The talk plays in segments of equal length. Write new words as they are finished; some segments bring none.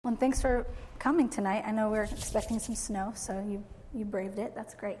Thanks for coming tonight. I know we're expecting some snow, so you braved it.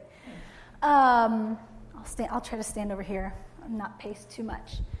 That's great. I'll try to stand over here and not pace too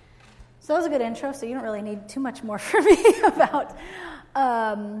much. So that was a good intro, so you don't really need too much more from me about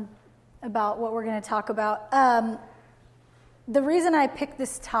what we're going to talk about. The reason I picked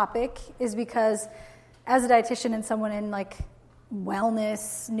this topic is because as a dietitian and someone in like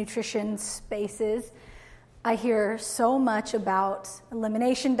wellness, nutrition spaces, I hear so much about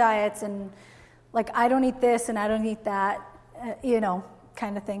elimination diets and like I don't eat this and I don't eat that,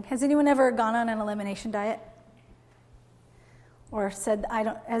 kind of thing. Has anyone ever gone on an elimination diet? Or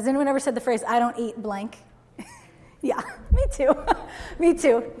has anyone ever said the phrase, I don't eat blank? Yeah, me too. Me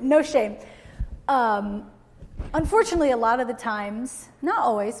too. No shame. Unfortunately, a lot of the times, not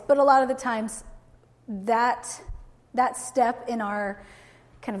always, but a lot of the times, that step in our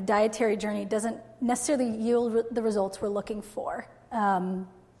kind of dietary journey doesn't necessarily yield the results we're looking for. And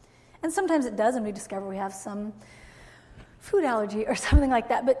sometimes it does, and we discover we have some food allergy or something like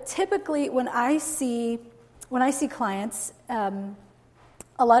that. But typically, when I see clients, a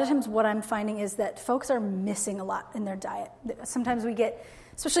lot of times what I'm finding is that folks are missing a lot in their diet. Sometimes we get,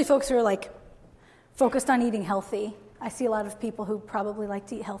 especially folks who are like focused on eating healthy. I see a lot of people who probably like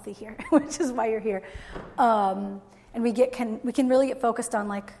to eat healthy here, which is why you're here. And we can really get focused on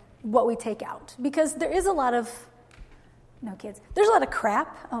like what we take out, because there is a lot of there's a lot of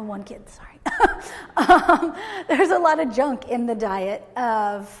crap. Oh, one kid, sorry. There's a lot of junk in the diet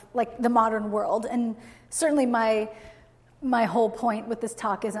of like the modern world, and certainly my whole point with this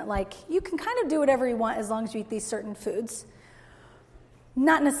talk isn't like you can kind of do whatever you want as long as you eat these certain foods.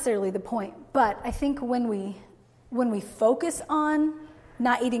 Not necessarily the point, but I think when we focus on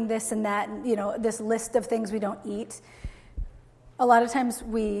not eating this and that, this list of things we don't eat, a lot of times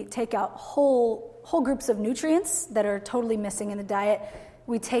we take out whole groups of nutrients that are totally missing in the diet.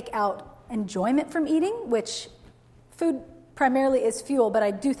 We take out enjoyment from eating, which food primarily is fuel, but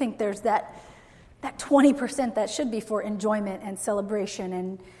I do think there's that 20% that should be for enjoyment and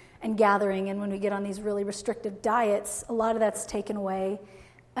celebration and gathering. And when we get on these really restrictive diets, a lot of that's taken away.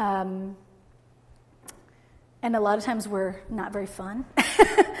 And a lot of times we're not very fun,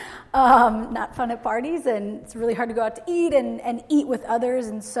 not fun at parties, and it's really hard to go out to eat and eat with others.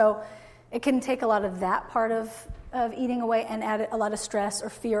 And so it can take a lot of that part of eating away and add a lot of stress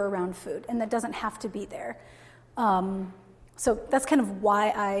or fear around food. And that doesn't have to be there. So that's kind of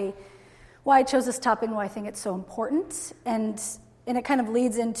why I chose this topic and why I think it's so important. And it kind of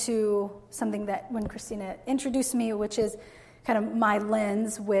leads into something that when Christina introduced me, which is kind of my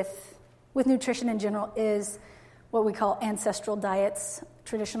lens with nutrition in general, is what we call ancestral diets,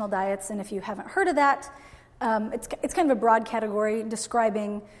 traditional diets. And if you haven't heard of that, it's kind of a broad category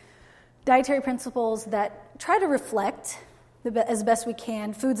describing dietary principles that try to reflect, as best we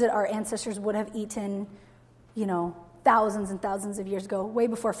can, foods that our ancestors would have eaten, thousands and thousands of years ago, way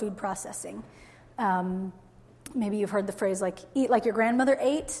before food processing. Maybe you've heard the phrase, like, eat like your grandmother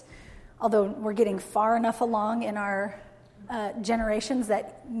ate, although we're getting far enough along in our generations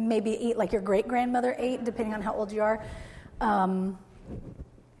that maybe eat like your great-grandmother ate, depending on how old you are.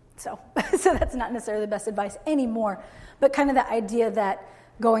 So that's not necessarily the best advice anymore, but kind of the idea that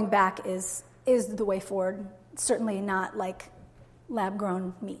going back is the way forward, certainly not like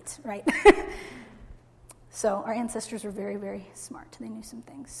lab-grown meat, right? So our ancestors were very, very smart. They knew some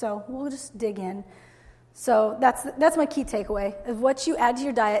things. So we'll just dig in. So that's my key takeaway, of what you add to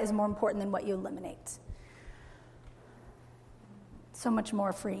your diet is more important than what you eliminate. So much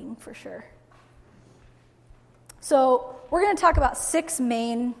more freeing, for sure. So we're going to talk about six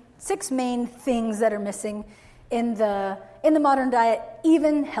main things that are missing in the modern diet,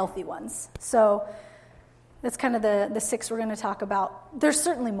 even healthy ones. So that's kind of the six we're going to talk about. There's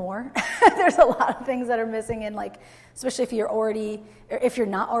certainly more. There's a lot of things that are missing, and like, especially if you're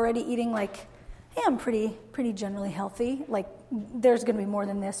not already eating like, hey, I'm pretty generally healthy. Like, there's going to be more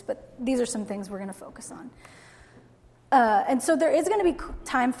than this, but these are some things we're going to focus on. And so there is going to be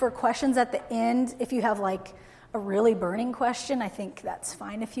time for questions at the end. If you have like a really burning question, I think that's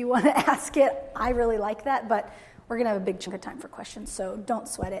fine if you want to ask it. I really like that, but we're going to have a big chunk of time for questions, so don't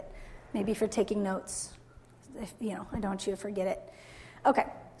sweat it. Maybe if you're taking notes, I don't want you to forget it. Okay,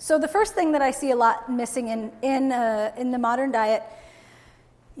 so the first thing that I see a lot missing in the modern diet,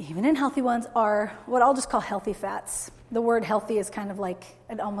 even in healthy ones, are what I'll just call healthy fats. The word healthy is kind of like,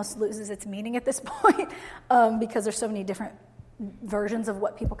 it almost loses its meaning at this point because there's so many different versions of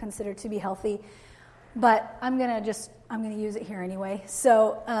what people consider to be healthy. But I'm going to use it here anyway.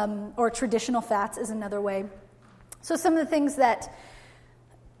 So, or traditional fats is another way. So some of the things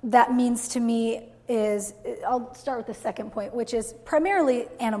that means to me is, I'll start with the second point, which is primarily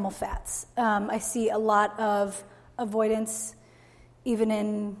animal fats. I see a lot of avoidance, even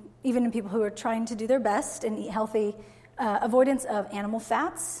in people who are trying to do their best and eat healthy, avoidance of animal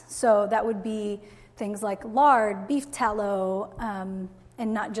fats. So that would be things like lard, beef tallow,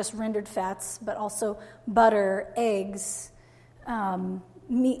 and not just rendered fats, but also butter, eggs,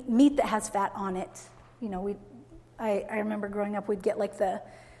 meat that has fat on it. I remember growing up, we'd get like the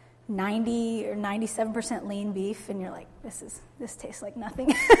 90 or 97% lean beef, and you're like, this tastes like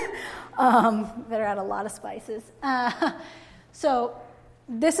nothing. Better add a lot of spices. So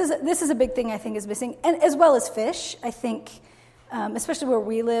this is a big thing I think is missing, and as well as fish. I think, especially where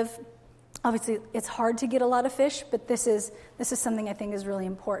we live, obviously it's hard to get a lot of fish, but this is something I think is really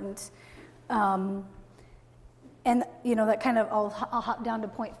important. And that kind of I'll hop down to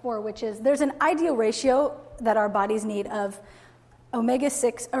point 4, which is there's an ideal ratio that our bodies need of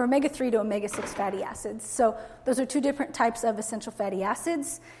omega-6 or omega-3 to omega-6 fatty acids. So those are 2 different types of essential fatty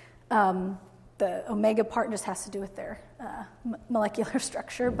acids. The omega part just has to do with their molecular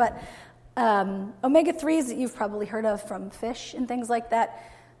structure, but omega-3s that you've probably heard of from fish and things like that,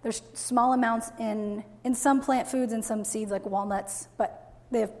 there's small amounts in some plant foods and some seeds like walnuts, but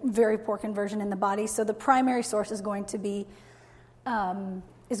they have very poor conversion in the body. So the primary source is going to be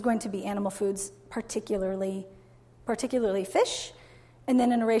animal foods, particularly fish, and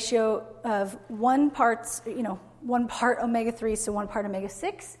then in a ratio of 1 part omega-3s to 1 part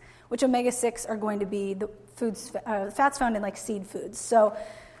omega-6, which omega-6 are going to be the fats found in like seed foods. So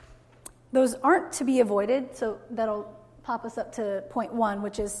those aren't to be avoided. So that'll pop us up to point 1,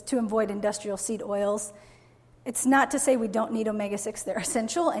 which is to avoid industrial seed oils. It's not to say we don't need omega-6. They're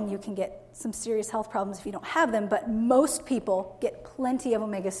essential, and you can get some serious health problems if you don't have them, but most people get plenty of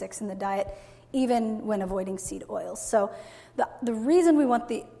omega-6 in the diet, even when avoiding seed oils. So the reason we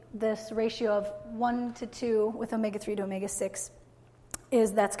want this ratio of 1 to 2 with omega-3 to omega-6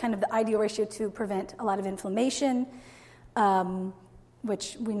 is that's kind of the ideal ratio to prevent a lot of inflammation,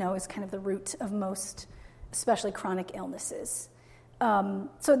 which we know is kind of the root of most, especially chronic illnesses.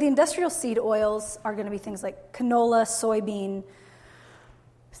 So the industrial seed oils are going to be things like canola, soybean,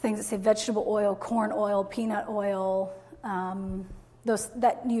 things that say vegetable oil, corn oil, peanut oil, those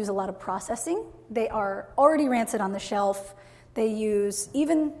that use a lot of processing. They are already rancid on the shelf. They use,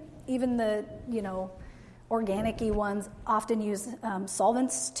 even the, organic-y ones often use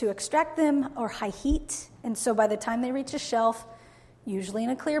solvents to extract them or high heat. And so by the time they reach a shelf, usually in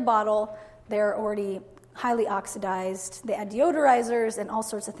a clear bottle, they're already highly oxidized. They add deodorizers and all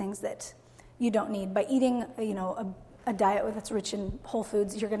sorts of things that you don't need. By eating, a diet that's rich in whole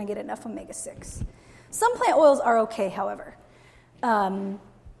foods, you're going to get enough omega-6. Some plant oils are okay, however. And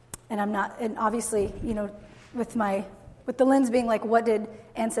obviously, with the lens being like, what did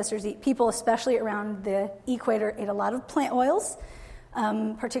ancestors eat? People, especially around the equator, ate a lot of plant oils,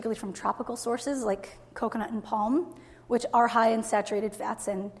 particularly from tropical sources like coconut and palm, which are high in saturated fats.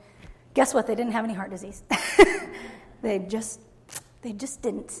 And guess what? They didn't have any heart disease. They just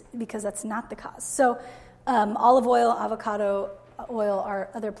didn't, because that's not the cause. So olive oil, avocado oil are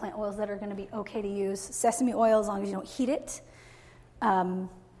other plant oils that are going to be okay to use. Sesame oil, as long as you don't heat it.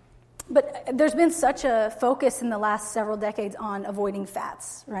 But there's been such a focus in the last several decades on avoiding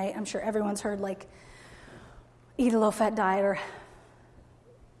fats, right? I'm sure everyone's heard, like, eat a low-fat diet, or,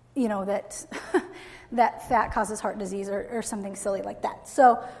 that that fat causes heart disease or something silly like that.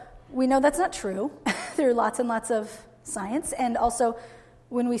 So we know that's not true through lots and lots of science. And also,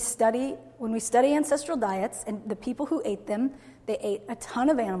 when we study ancestral diets and the people who ate them, they ate a ton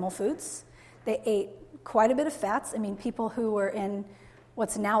of animal foods. They ate quite a bit of fats. I mean, people who were in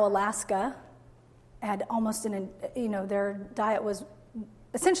what's now Alaska had almost their diet was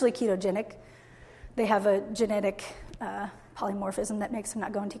essentially ketogenic. They have a genetic polymorphism that makes them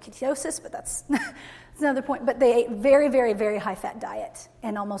not go into ketosis, but that's another point. But they ate very, very, very high-fat diet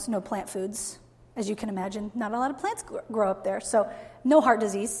and almost no plant foods, as you can imagine. Not a lot of plants grow up there, so no heart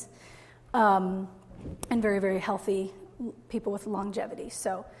disease, and very, very healthy people with longevity.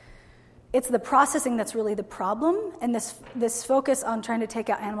 So it's the processing that's really the problem, and this focus on trying to take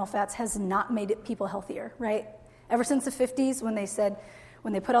out animal fats has not made people healthier, right? Ever since the 50s,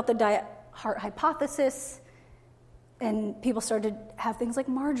 when they put out the diet heart hypothesis, and people started to have things like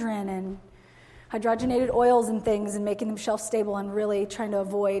margarine and hydrogenated oils and things, and making them shelf stable, and really trying to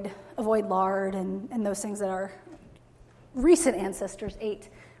avoid lard and those things that our recent ancestors ate.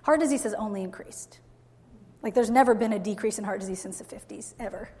 Heart disease has only increased. Like, there's never been a decrease in heart disease since the 50s,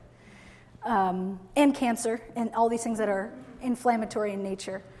 ever. And cancer and all these things that are inflammatory in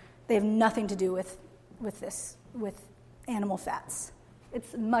nature, they have nothing to do with animal fats.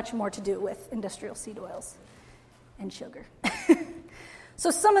 It's much more to do with industrial seed oils and sugar. So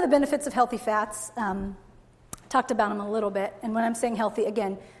some of the benefits of healthy fats, talked about them a little bit. And when I'm saying healthy,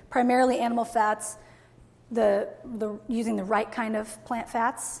 again, primarily animal fats, using the right kind of plant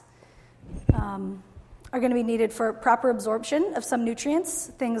fats are going to be needed for proper absorption of some nutrients,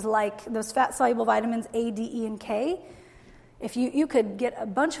 things like those fat-soluble vitamins A, D, E, and K. If you could get a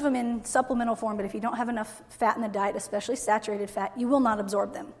bunch of them in supplemental form, but if you don't have enough fat in the diet, especially saturated fat, you will not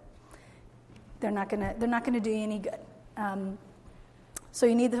absorb them. They're not going to do you any good. So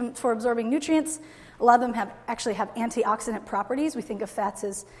you need them for absorbing nutrients. A lot of them actually have antioxidant properties. We think of fats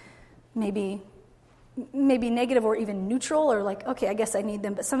as maybe negative or even neutral, or like, okay, I guess I need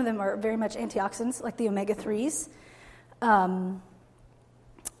them, but some of them are very much antioxidants, like the omega-3s,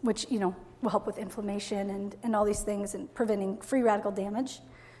 which, will help with inflammation and all these things and preventing free radical damage.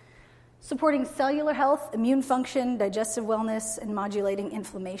 Supporting cellular health, immune function, digestive wellness, and modulating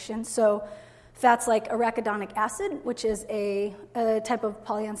inflammation. So fats like arachidonic acid, which is a type of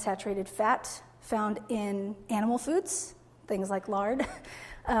polyunsaturated fat found in animal foods, things like lard,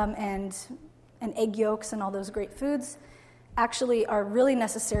 and egg yolks and all those great foods, actually are really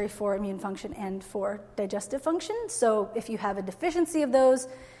necessary for immune function and for digestive function. So if you have a deficiency of those,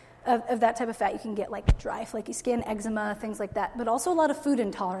 of that type of fat, you can get like dry, flaky skin, eczema, things like that, but also a lot of food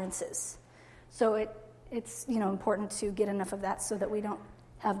intolerances. So it's important to get enough of that so that we don't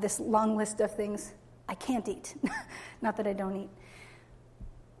have this long list of things I can't eat. Not that I don't eat.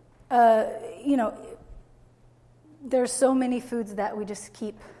 There's so many foods that we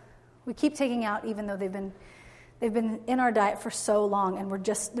keep taking out, even though they've been in our diet for so long, and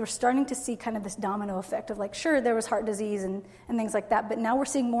we're starting to see kind of this domino effect of like, sure, there was heart disease and things like that, but now we're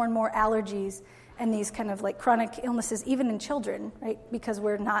seeing more and more allergies and these kind of like chronic illnesses, even in children, right? Because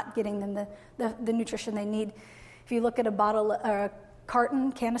we're not getting them the nutrition they need. If you look at a bottle or a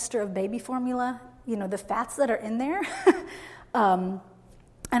canister of baby formula, the fats that are in there,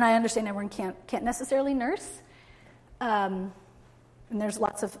 and I understand everyone can't necessarily nurse, and there's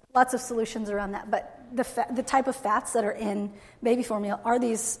lots of solutions around that, but the type of fats that are in baby formula are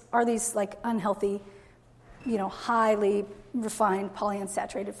these like unhealthy, highly refined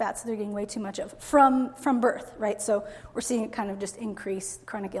polyunsaturated fats that they're getting way too much of from birth, right? So we're seeing it kind of just increase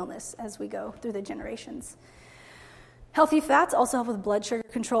chronic illness as we go through the generations. Healthy fats also help with blood sugar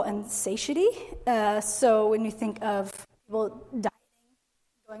control and satiety. So when you think of people dieting,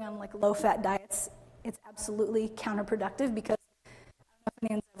 going on like low-fat diets, it's absolutely counterproductive because I don't know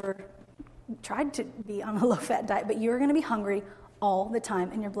if anyone's ever tried to be on a low-fat diet, but you're going to be hungry all the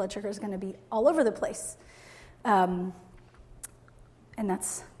time, and your blood sugar is going to be all over the place. And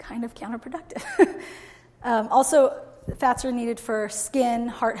that's kind of counterproductive. Also, fats are needed for skin,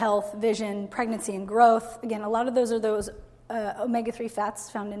 heart health, vision, pregnancy, and growth. Again, a lot of those are those omega-3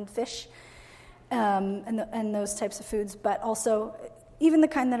 fats found in fish and those types of foods, but also even the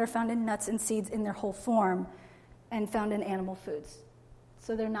kind that are found in nuts and seeds in their whole form and found in animal foods.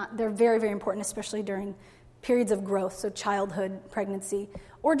 So they're very, very important, especially during periods of growth, so childhood, pregnancy,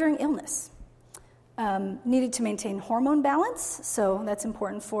 or during illness. Needed to maintain hormone balance, so that's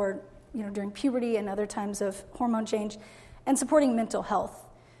important for, during puberty and other times of hormone change, and supporting mental health.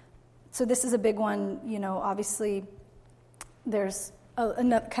 So this is a big one, obviously there's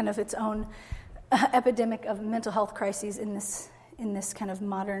a kind of its own epidemic of mental health crises in this kind of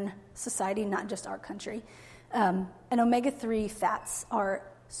modern society, not just our country. And omega-3 fats are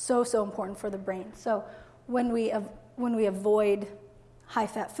so important for the brain. So when we avoid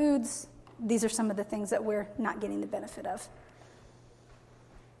high-fat foods, these are some of the things that we're not getting the benefit of.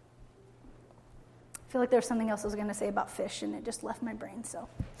 I feel like there's something else I was going to say about fish, and it just left my brain, so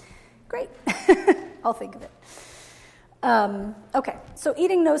great. I'll think of it. Okay, so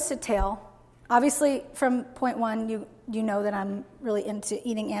eating nose to tail. Obviously, from point one, you know that I'm really into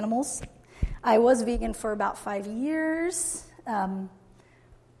eating animals. I was vegan for about 5 years,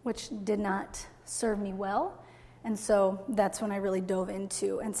 which did not serve me well. And so that's when I really dove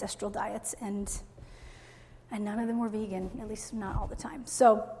into ancestral diets, and none of them were vegan, at least not all the time.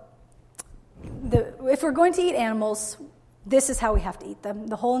 So if we're going to eat animals, this is how we have to eat them,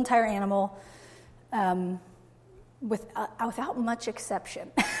 the whole entire animal, without much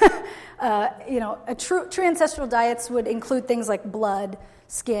exception. True ancestral diets would include things like blood,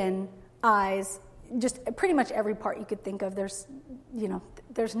 skin, eyes, just pretty much every part you could think of. There's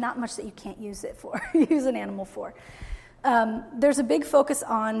not much that you can't use an animal for. There's a big focus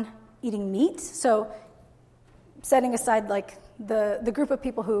on eating meat. So setting aside like the group of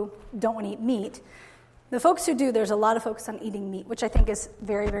people who don't want to eat meat, the folks who do, there's a lot of focus on eating meat, which I think is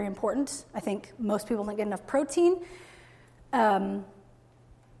very, very important. I think most people don't get enough protein.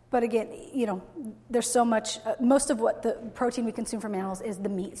 But again, there's so much, most of what the protein we consume from animals is the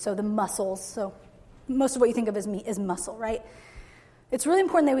meat, so the muscles. So most of what you think of as meat is muscle, right? It's really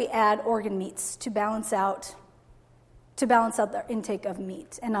important that we add organ meats to balance out the intake of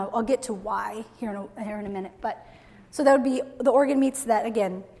meat. And I'll get to why here in a minute. But so that would be the organ meats that,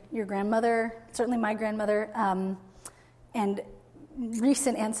 again, your grandmother, certainly my grandmother, and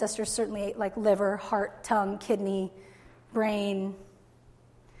recent ancestors certainly ate, like liver, heart, tongue, kidney, brain,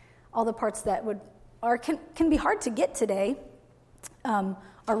 all the parts that can be hard to get today, are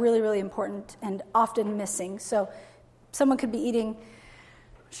really, really important and often missing. So someone could be eating,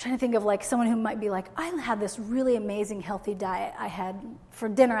 I was trying to think of like someone who might be like, I had this really amazing healthy diet. For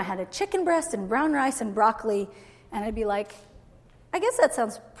dinner, I had a chicken breast and brown rice and broccoli. And I'd be like, I guess that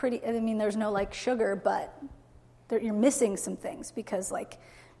sounds pretty, I mean, there's no like sugar, but you're missing some things because like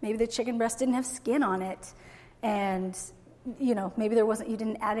maybe the chicken breast didn't have skin on it. And maybe you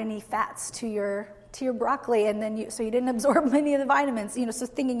didn't add any fats to your broccoli, and then so you didn't absorb any of the vitamins. So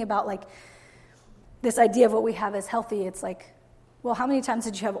thinking about like this idea of what we have as healthy, it's like, well, how many times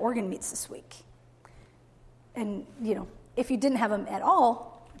did you have organ meats this week? And if you didn't have them at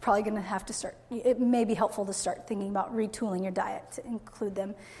all, you're probably going to have to start. It may be helpful to start thinking about retooling your diet to include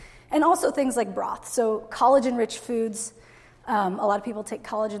them, and also things like broth. So collagen-rich foods. A lot of people take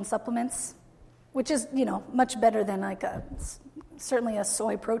collagen supplements, which is, much better than like certainly a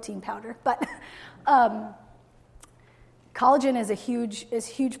soy protein powder. But collagen is a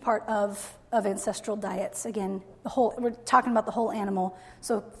huge part of ancestral diets. Again, we're talking about the whole animal.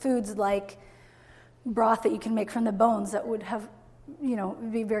 So foods like broth that you can make from the bones that would have,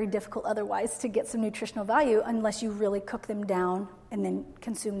 would be very difficult otherwise to get some nutritional value unless you really cook them down and then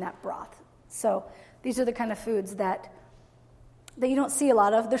consume that broth. So these are the kind of foods that you don't see a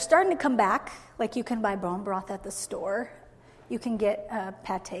lot of. They're starting to come back. Like you can buy bone broth at the store. You can get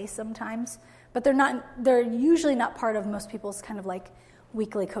pate sometimes, but they're usually not part of most people's kind of like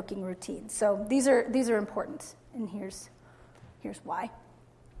weekly cooking routine. So these are important, and here's why.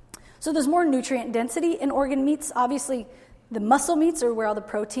 So there's more nutrient density in organ meats. Obviously, the muscle meats are where all the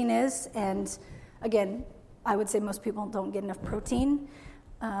protein is, and again, I would say most people don't get enough protein.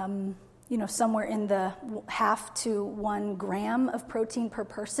 Somewhere in the 0.5 to 1 gram of protein per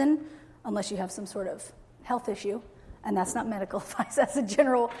person, unless you have some sort of health issue. And that's not medical advice. That's a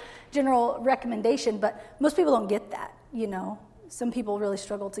general recommendation. But most people don't get that, Some people really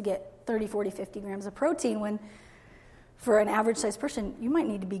struggle to get 30, 40, 50 grams of protein when for an average-sized person, you might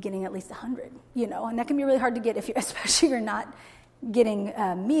need to be getting at least 100, And that can be really hard to get especially if you're not getting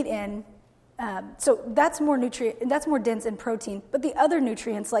meat in. So that's more dense in protein. But the other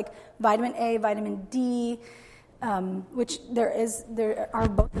nutrients like vitamin A, vitamin D, which there are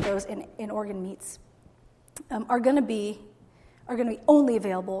both of those in organ meats, are going to be only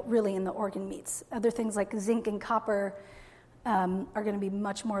available really in the organ meats. Other things like zinc and copper are going to be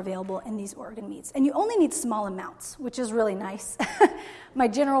much more available in these organ meats. And you only need small amounts, which is really nice. My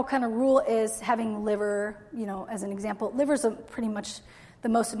general kind of rule is having liver, as an example. Liver's pretty much the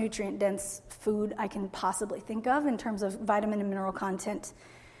most nutrient-dense food I can possibly think of in terms of vitamin and mineral content.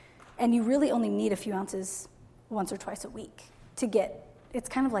 And you really only need a few ounces once or twice a week to get. It's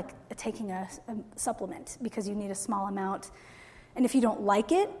kind of like taking a supplement because you need a small amount. And if you don't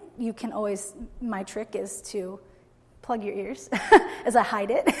like it, you can always, my trick is to plug your ears as I hide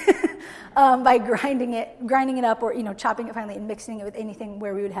it by grinding it up or, chopping it finely and mixing it with anything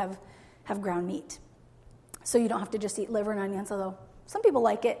where we would have ground meat. So you don't have to just eat liver and onions, although some people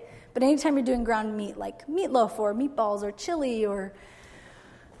like it. But anytime you're doing ground meat like meatloaf or meatballs or chili or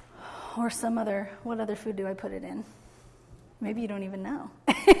some what other food do I put it in? Maybe you don't even know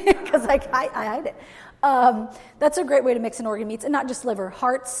because I hide it. That's a great way to mix in organ meats, and not just liver.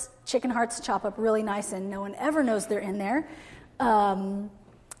 Hearts, chicken hearts chop up really nice, and no one ever knows they're in there.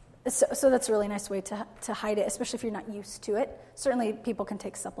 So that's a really nice way to hide it, especially if you're not used to it. Certainly people can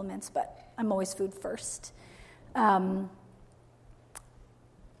take supplements, but I'm always food first. And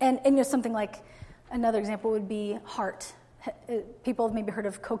something like another example would be heart. People have maybe heard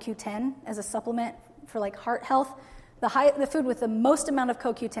of CoQ10 as a supplement for like heart health. The food with the most amount of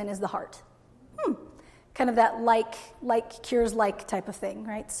CoQ10 is the heart. Kind of that like cures like type of thing,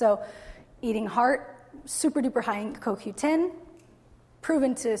 right? So eating heart, super duper high in CoQ10,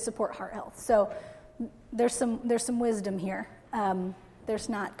 proven to support heart health. So there's some wisdom here. There's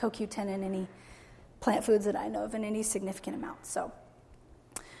not CoQ10 in any plant foods that I know of in any significant amount. So,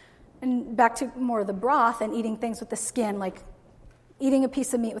 and back to more of the broth and eating things with the skin, like eating a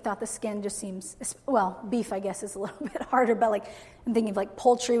piece of meat without the skin just seems, well, beef I guess is a little bit harder, but like I'm thinking of like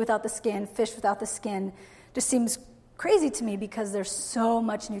poultry without the skin, fish without the skin, just seems crazy to me because there's so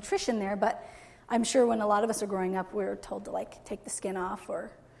much nutrition there. But I'm sure when a lot of us are growing up, we were told to like take the skin off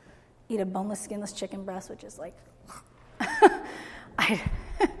or eat a boneless, skinless chicken breast, which is like,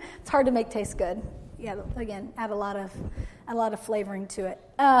 it's hard to make taste good. Yeah, again, add a lot of flavoring to it.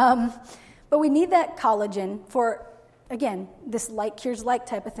 But we need that collagen for, again, this like cures like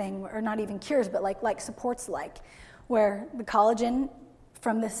type of thing, or not even cures, but like supports like, where the collagen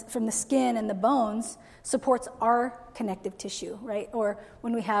from the skin and the bones supports our connective tissue, right? Or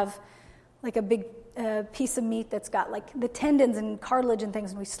when we have like a big piece of meat that's got like the tendons and cartilage and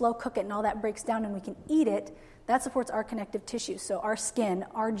things, and we slow cook it and all that breaks down and we can eat it, that supports our connective tissue. So our skin,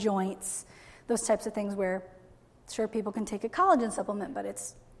 our joints, those types of things where, sure, people can take a collagen supplement, but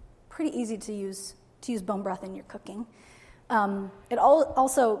it's pretty easy to use bone broth in your cooking. It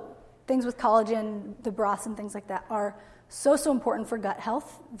also, things with collagen, the broths and things like that are so important for gut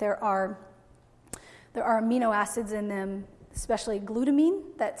health. There are amino acids in them, especially glutamine,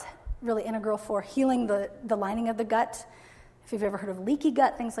 that's really integral for healing the lining of the gut. If you've ever heard of leaky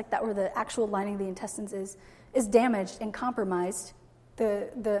gut, things like that, where the actual lining of the intestines is damaged and compromised, the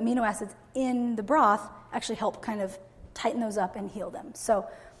amino acids in the broth actually help kind of tighten those up and heal them. So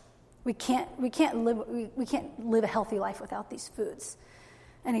we can't live a healthy life without these foods.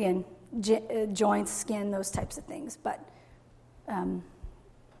 And again, joints, skin, those types of things. But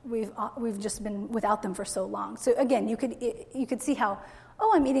we've just been without them for so long. So again, you could see how,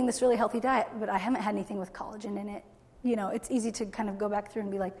 I'm eating this really healthy diet, but I haven't had anything with collagen in it. You know, it's easy to kind of go back through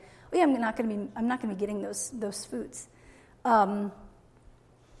and be like, I'm not going to be getting those foods.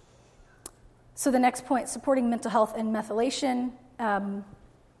 So the next point, supporting mental health and methylation.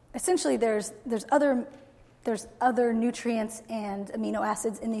 Essentially, there's other nutrients and amino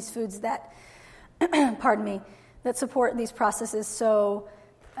acids in these foods that, that support these processes. So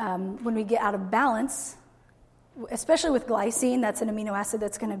when we get out of balance, especially with glycine, that's an amino acid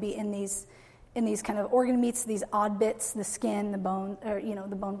that's going to be in these kind of organ meats, these odd bits, the skin, the bone, or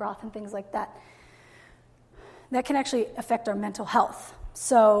the bone broth and things like that. That can actually affect our mental health.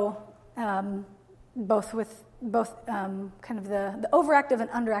 So both kind of the overactive and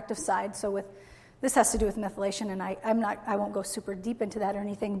underactive side. So this has to do with methylation, and I won't go super deep into that or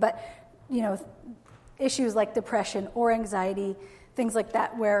anything, but issues like depression or anxiety, things like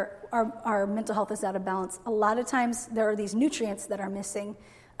that, where our mental health is out of balance. A lot of times there are these nutrients that are missing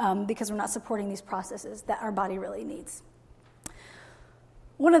because we're not supporting these processes that our body really needs.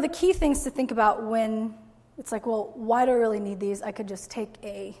 One of the key things to think about when it's like, well, why do I really need these? I could just take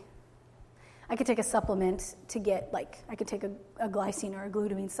a supplement to get, I could take a glycine or a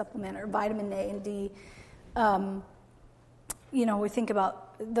glutamine supplement or vitamin A and D. We think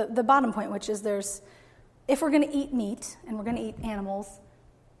about the bottom point, which is if we're going to eat meat and we're going to eat animals,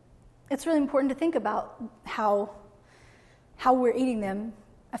 it's really important to think about how we're eating them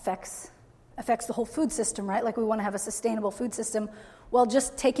affects the whole food system, right? Like we want to have a sustainable food system. Well,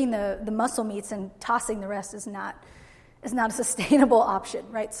 just taking the muscle meats and tossing the rest is not a sustainable option,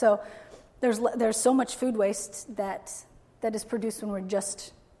 right? So there's so much food waste that is produced when we're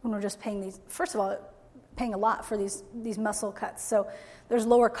just paying these. First of all, paying a lot for these muscle cuts. So there's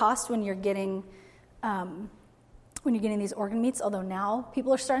lower cost when you're getting these organ meats. Although now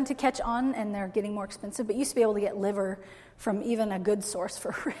people are starting to catch on and they're getting more expensive. But you used to be able to get liver from even a good source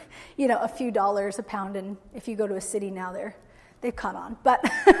for a few dollars a pound. And if you go to a city now, they've caught on. But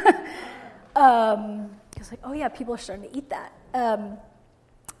it's like, oh yeah, people are starting to eat that.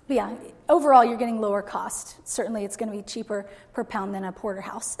 But yeah, overall, you're getting lower cost. Certainly, it's going to be cheaper per pound than a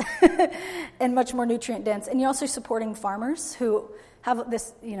porterhouse and much more nutrient dense. And you're also supporting farmers who have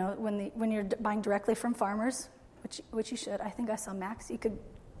this, when you're buying directly from farmers, which you should. I think I saw Max. You could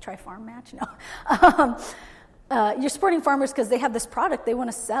try Farm Match. No. You're supporting farmers because they have this product they want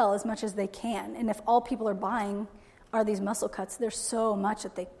to sell as much as they can. And if all people are buying are these muscle cuts, there's so much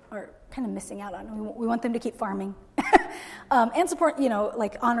that they are kind of missing out on. We want them to keep farming. And support,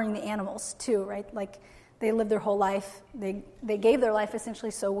 honoring the animals too, right? Like they lived their whole life. They gave their life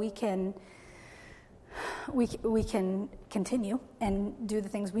essentially so we can continue and do the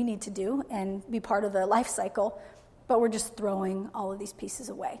things we need to do and be part of the life cycle, but we're just throwing all of these pieces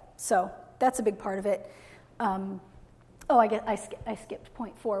away. So that's a big part of it. I guess I skipped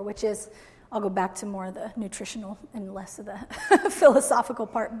point 4, which is, I'll go back to more of the nutritional and less of the philosophical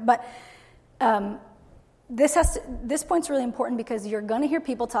part. But this point's really important because you're going to hear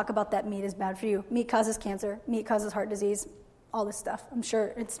people talk about that meat is bad for you. Meat causes cancer. Meat causes heart disease. All this stuff. I'm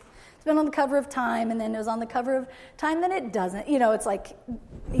sure it's been on the cover of Time, and then it was on the cover of Time, then it doesn't. It's like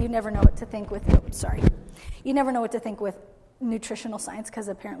you never know what to think with. You never know what to think with nutritional science because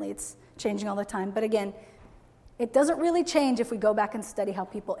apparently it's changing all the time. But again, It doesn't really change if we go back and study how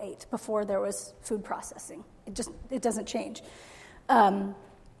people ate before there was food processing. It doesn't change.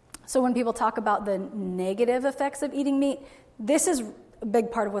 So when people talk about the negative effects of eating meat, this is a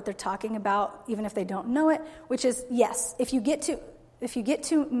big part of what they're talking about, even if they don't know it, which is, yes, if you get too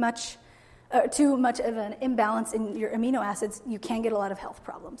much of an imbalance in your amino acids, you can get a lot of health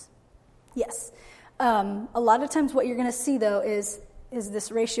problems. Yes. A lot of times what you're going to see, though, is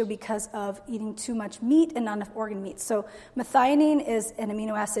this ratio because of eating too much meat and not enough organ meats. So methionine is an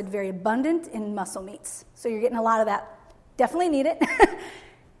amino acid very abundant in muscle meats. So you're getting a lot of that. Definitely need it.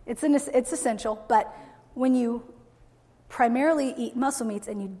 It's essential. But when you primarily eat muscle meats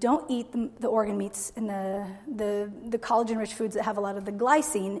and you don't eat the organ meats and the collagen-rich foods that have a lot of the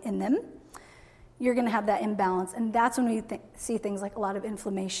glycine in them, you're going to have that imbalance. And that's when we see things like a lot of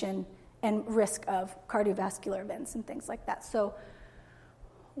inflammation and risk of cardiovascular events and things like that. So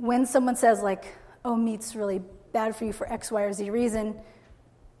when someone says, like, oh, meat's really bad for you for X, Y, or Z reason,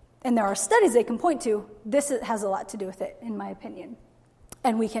 and there are studies they can point to, this has a lot to do with it, in my opinion.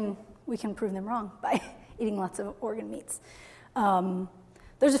 And we can prove them wrong by eating lots of organ meats.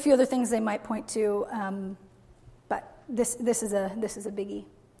 There's a few other things they might point to, but this is a biggie.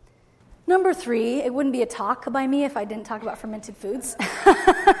 Number 3, it wouldn't be a talk by me if I didn't talk about fermented foods.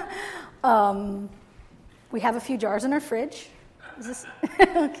 We have a few jars in our fridge. Is this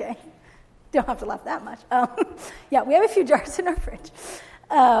okay? Don't have to laugh that much. Yeah, we have a few jars in our fridge.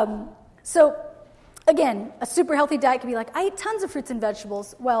 So, again, a super healthy diet could be like, I eat tons of fruits and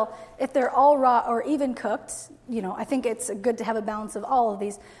vegetables. Well, if they're all raw or even cooked, I think it's good to have a balance of all of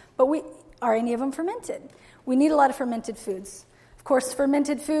these. But are any of them fermented? We need a lot of fermented foods. Of course,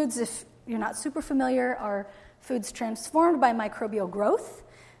 fermented foods, if you're not super familiar, are foods transformed by microbial growth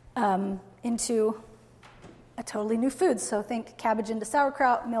into a totally new food. So think cabbage into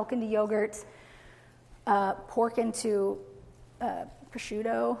sauerkraut, milk into yogurt, pork into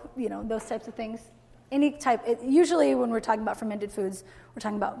prosciutto, those types of things. Any type. Usually when we're talking about fermented foods, we're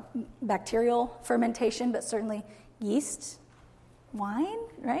talking about bacterial fermentation, but certainly yeast, wine,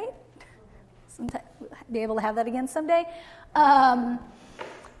 right? Sometime, be able to have that again someday. But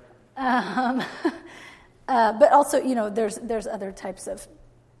also, there's other types of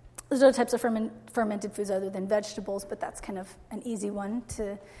fermented foods other than vegetables, but that's kind of an easy one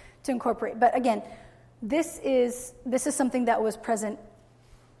to incorporate. But again, this is something that was present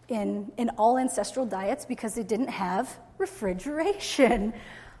in all ancestral diets because they didn't have refrigeration.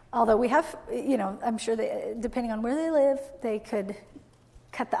 Although we have, I'm sure depending on where they live, they could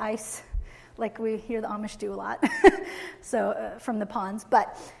cut the ice like we hear the Amish do a lot, so from the ponds.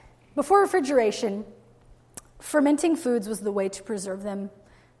 But before refrigeration, fermenting foods was the way to preserve them,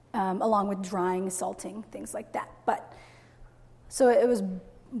 along with drying, salting, things like that. But so it was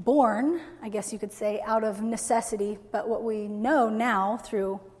born, I guess you could say, out of necessity. But what we know now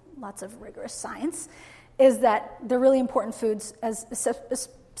through lots of rigorous science is that they're really important foods as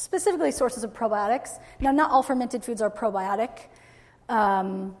specifically sources of probiotics. Now, not all fermented foods are probiotic,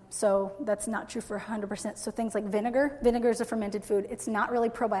 so that's not true for 100%. So things like vinegar is a fermented food. It's not really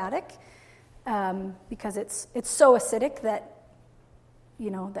probiotic because it's so acidic that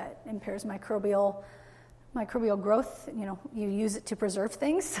that impairs microbial growth. You use it to preserve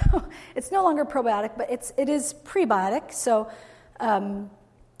things, so it's no longer probiotic, but it is prebiotic. So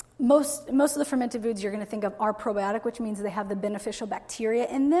most of the fermented foods you're going to think of are probiotic, which means they have the beneficial bacteria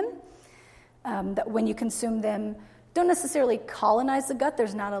in them that when you consume them don't necessarily colonize the gut.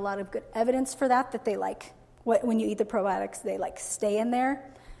 There's not a lot of good evidence for that they when you eat the probiotics, they stay in there.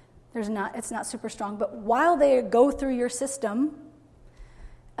 It's not super strong, but while they go through your system,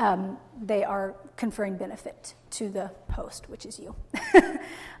 they are conferring benefit to the host, which is you.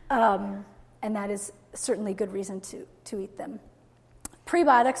 And that is certainly a good reason to eat them.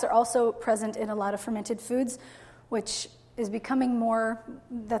 Prebiotics are also present in a lot of fermented foods, which is becoming more,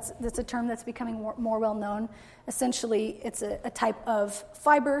 that's a term that's becoming more well known. Essentially, it's a type of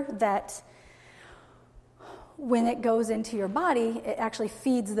fiber that when it goes into your body, it actually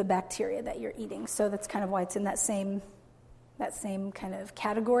feeds the bacteria that you're eating. So that's kind of why it's in that same kind of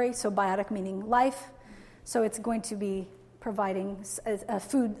category. So biotic meaning life. So it's going to be providing a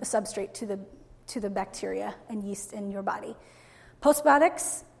substrate to the bacteria and yeast in your body.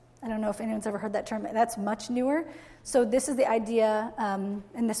 Postbiotics, I don't know if anyone's ever heard that term. That's much newer. So this is the idea,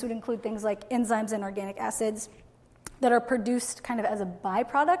 and this would include things like enzymes and organic acids that are produced kind of as a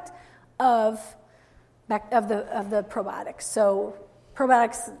byproduct of the probiotics. So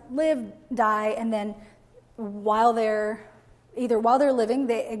probiotics live, die, and then while they're living,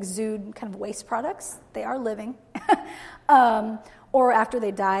 they exude kind of waste products. They are living. Or after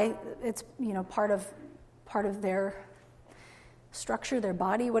they die, it's part part of their structure, their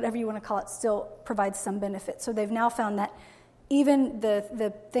body, whatever you want to call it, still provides some benefit. So they've now found that even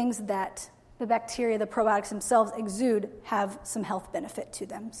the things that the bacteria, the probiotics themselves exude, have some health benefit to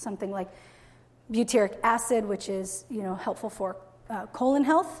them. Something like butyric acid, which is helpful for colon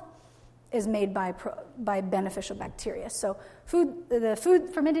health, is made by beneficial bacteria. So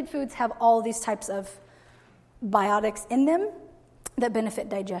fermented foods have all these types of biotics in them that benefit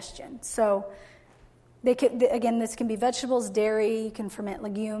digestion. So this can be vegetables, dairy. You can ferment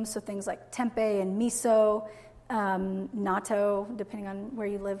legumes, so things like tempeh and miso, natto, depending on where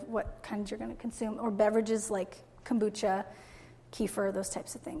you live, what kinds you're going to consume, or beverages like kombucha, kefir, those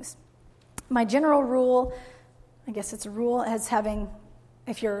types of things. My general rule, I guess it's a rule,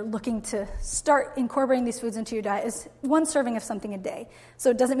 if you're looking to start incorporating these foods into your diet, is 1 serving of something a day. So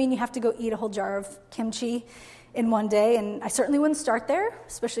it doesn't mean you have to go eat a whole jar of kimchi in one day, and I certainly wouldn't start there,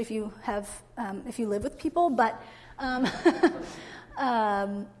 especially if you live with people. But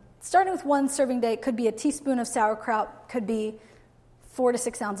starting with 1 serving a day, it could be a teaspoon of sauerkraut, could be 4 to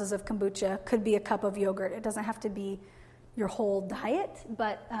 6 ounces of kombucha, could be a cup of yogurt. It doesn't have to be your whole diet,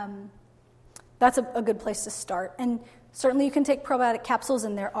 but that's a good place to start. And certainly you can take probiotic capsules,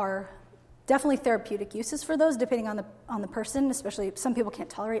 and there are definitely therapeutic uses for those, depending on the person, especially some people can't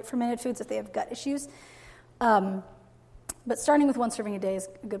tolerate fermented foods if they have gut issues. But starting with 1 serving a day is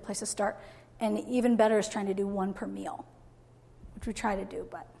a good place to start. And even better is trying to do 1 per meal, which we try to do,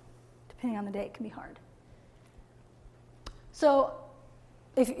 but depending on the day, it can be hard. So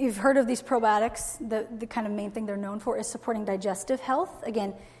if you've heard of these probiotics, the kind of main thing they're known for is supporting digestive health.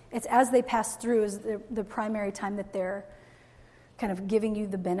 Again, it's as they pass through is the primary time that they're kind of giving you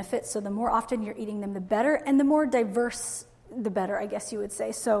the benefits. So the more often you're eating them, the better, and the more diverse, the better, I guess you would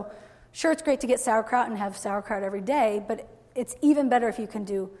say. So sure, it's great to get sauerkraut and have sauerkraut every day, but it's even better if you can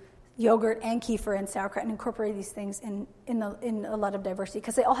do yogurt and kefir and sauerkraut and incorporate these things in a lot of diversity,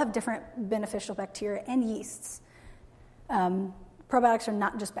 because they all have different beneficial bacteria and yeasts. Probiotics are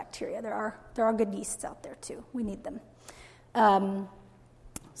not just bacteria. There are good yeasts out there too. We need them.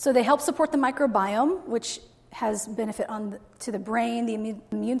 So they help support the microbiome, which has benefit to the brain, the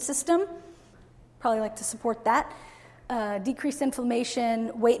immune system. Probably like to support that. Decreased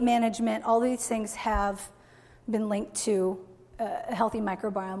inflammation, weight management, all these things have been linked to a healthy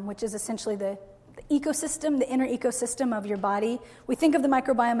microbiome, which is essentially the ecosystem, the inner ecosystem of your body. We think of the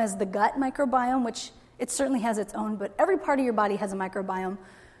microbiome as the gut microbiome, which it certainly has its own, but every part of your body has a microbiome.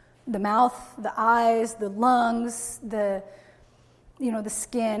 The mouth, the eyes, the lungs, the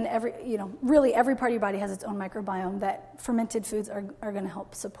skin, really every part of your body has its own microbiome that fermented foods are going to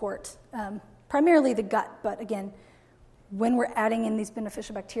help support. Primarily the gut, but again, when we're adding in these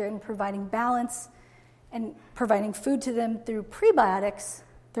beneficial bacteria and providing balance and providing food to them through prebiotics,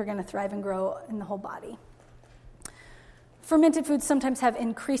 they're going to thrive and grow in the whole body. Fermented foods sometimes have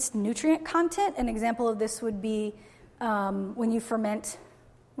increased nutrient content. An example of this would be when you ferment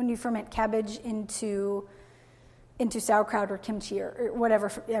cabbage into sauerkraut or kimchi or whatever.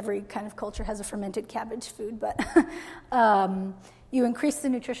 Every kind of culture has a fermented cabbage food, but you increase the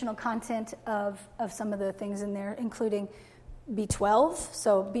nutritional content of some of the things in there, including B12.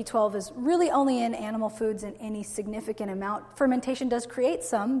 So B12 is really only in animal foods in any significant amount. Fermentation does create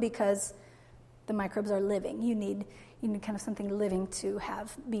some because the microbes are living. You need kind of something living to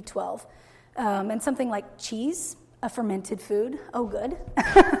have B12. And something like cheese, a fermented food. Oh, good.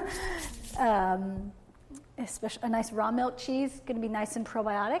 Especially a nice raw milk cheese, going to be nice and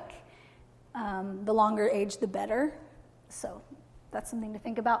probiotic. The longer age, the better. So that's something to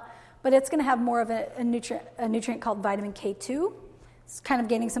think about. But it's going to have more of a nutrient called vitamin K2. It's kind of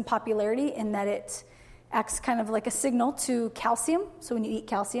gaining some popularity in that it acts kind of like a signal to calcium. So when you eat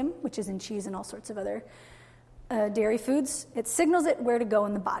calcium, which is in cheese and all sorts of other dairy foods, it signals it where to go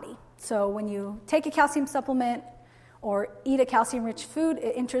in the body. So when you take a calcium supplement or eat a calcium-rich food,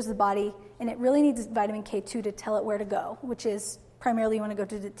 it enters the body, and it really needs vitamin K2 to tell it where to go, which is primarily you want to go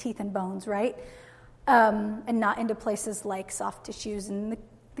to the teeth and bones, right? And not into places like soft tissues and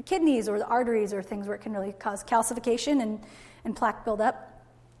the kidneys or the arteries or things where it can really cause calcification and plaque buildup.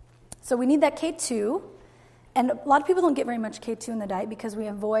 So we need that K2, and a lot of people don't get very much K2 in the diet because we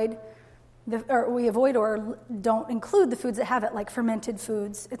avoid or don't include the foods that have it, like fermented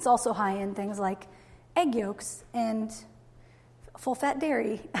foods. It's also high in things like egg yolks and full-fat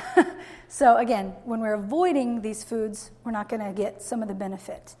dairy. So again, when we're avoiding these foods, we're not going to get some of the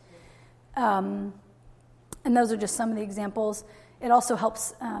benefit. And those are just some of the examples. It also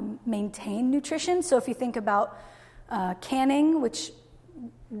helps maintain nutrition. So if you think about canning, which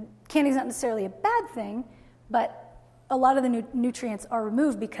canning is not necessarily a bad thing, but a lot of the nutrients are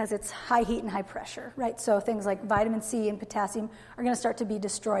removed because it's high heat and high pressure, right? So things like vitamin C and potassium are going to start to be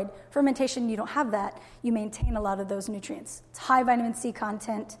destroyed. Fermentation, you don't have that. You maintain a lot of those nutrients. It's high vitamin C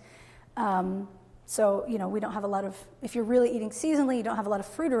content. So, we don't have a lot of, if you're really eating seasonally, you don't have a lot of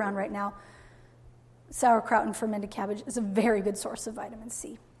fruit around right now, sauerkraut and fermented cabbage is a very good source of vitamin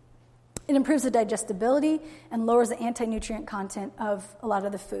C. It improves the digestibility and lowers the anti-nutrient content of a lot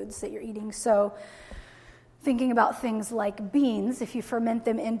of the foods that you're eating. So thinking about things like beans, if you ferment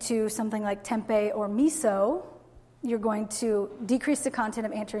them into something like tempeh or miso, you're going to decrease the content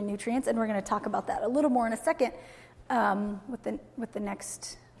of anti-nutrients, and we're going to talk about that a little more in a second with the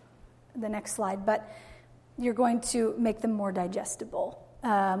next slide. But you're going to make them more digestible.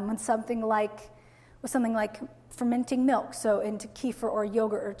 With something like fermenting milk, so into kefir or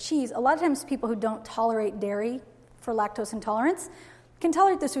yogurt or cheese, a lot of times people who don't tolerate dairy for lactose intolerance can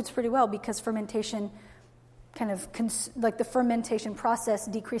tolerate those foods pretty well because fermentation the fermentation process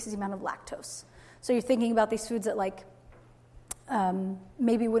decreases the amount of lactose. So you're thinking about these foods that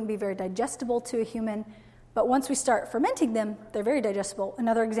maybe wouldn't be very digestible to a human, but once we start fermenting them, they're very digestible.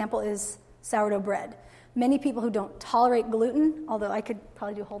 Another example is sourdough bread. Many people who don't tolerate gluten, although I could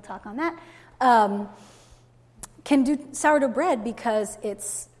probably do a whole talk on that, can do sourdough bread because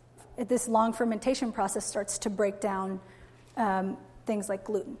this long fermentation process starts to break down things like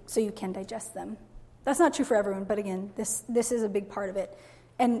gluten, so you can digest them. That's not true for everyone, but again, this is a big part of it.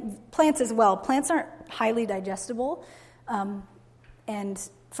 And plants as well. Plants aren't highly digestible, and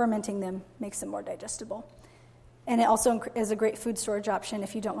fermenting them makes them more digestible. And it also is a great food storage option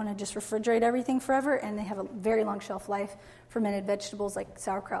if you don't want to just refrigerate everything forever, and they have a very long shelf life. Fermented vegetables like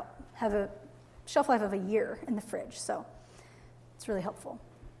sauerkraut have a shelf life of a year in the fridge, so it's really helpful.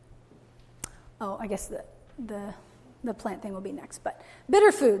 Oh, I guess the plant thing will be next. But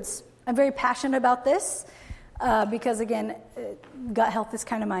bitter foods. I'm very passionate about this because, again, gut health is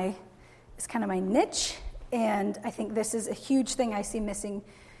kind of my niche, and I think this is a huge thing I see missing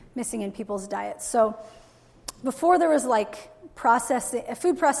in people's diets. So before there was food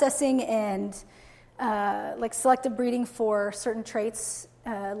processing and selective breeding for certain traits,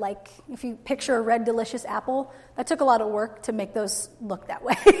 like if you picture a red delicious apple, that took a lot of work to make those look that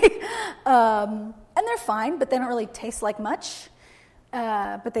way. And they're fine, but they don't really taste like much.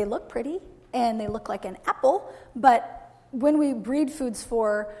 But they look pretty, and they look like an apple. But when we breed foods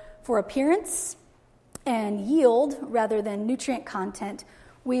for appearance and yield rather than nutrient content,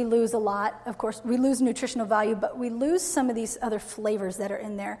 we lose a lot. Of course, we lose nutritional value, but we lose some of these other flavors that are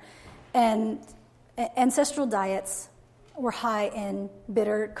in there. And ancestral diets were high in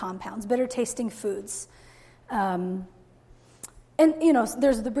bitter compounds, bitter tasting foods. And,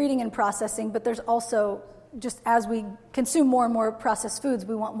 there's the breeding and processing, but there's also, just as we consume more and more processed foods,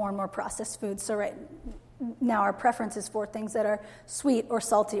 we want more and more processed foods. So right now our preference is for things that are sweet or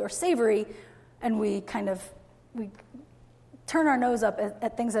salty or savory, and we turn our nose up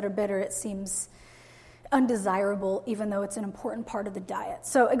at things that are bitter. It seems undesirable, even though it's an important part of the diet.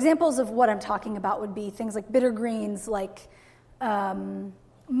 So examples of what I'm talking about would be things like bitter greens, like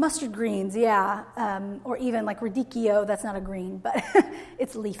mustard greens, or even like radicchio. That's not a green, but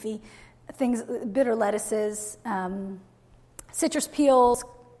it's leafy. Things, bitter lettuces, citrus peels,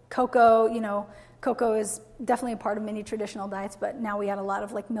 cocoa. Cocoa is definitely a part of many traditional diets, but now we add a lot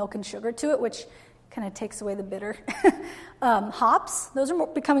of milk and sugar to it, which kind of takes away the bitter. Hops, those are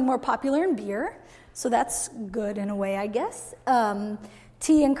becoming more popular in beer, so that's good in a way, I guess.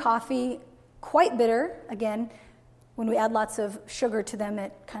 Tea and coffee, quite bitter. Again, when we add lots of sugar to them,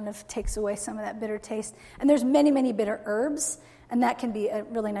 it kind of takes away some of that bitter taste. And there's many, many bitter herbs, and that can be a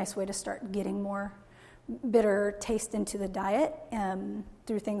really nice way to start getting more bitter taste into the diet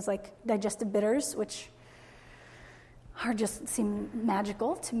through things like digestive bitters, which just seem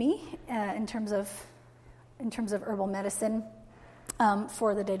magical to me in terms of herbal medicine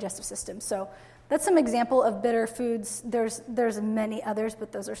for the digestive system. So that's some example of bitter foods. There's many others,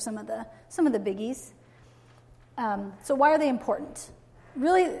 but those are some of the biggies. So why are they important?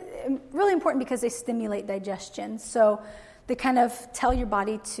 Really, really important because they stimulate digestion. So they kind of tell your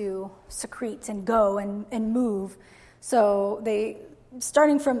body to secrete and go and move. So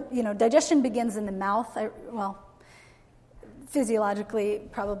starting from, digestion begins in the mouth. Physiologically,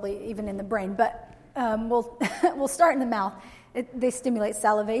 probably even in the brain, but we'll start in the mouth. They stimulate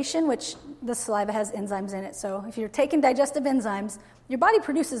salivation, which the saliva has enzymes in it. So if you're taking digestive enzymes, your body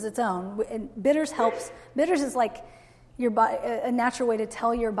produces its own. And bitters helps. Bitters is like your body, a natural way to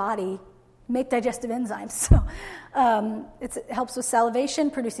tell your body, make digestive enzymes. So it helps with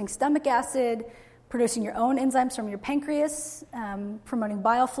salivation, producing stomach acid, producing your own enzymes from your pancreas, promoting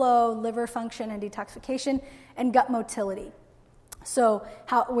bile flow, liver function and detoxification, and gut motility. So,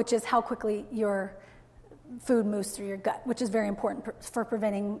 which is how quickly your food moves through your gut, which is very important for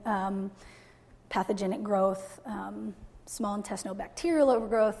preventing pathogenic growth, small intestinal bacterial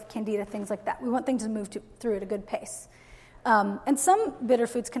overgrowth, candida, things like that. We want things to move through at a good pace. And some bitter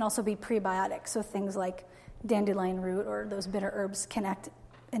foods can also be prebiotic, so things like dandelion root or those bitter herbs can act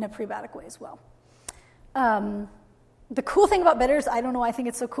in a prebiotic way as well. The cool thing about bitters, I don't know why I think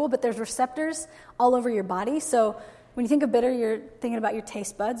it's so cool, but there's receptors all over your body. So when you think of bitter, you're thinking about your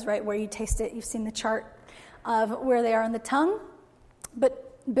taste buds, right? Where you taste it, you've seen the chart of where they are on the tongue.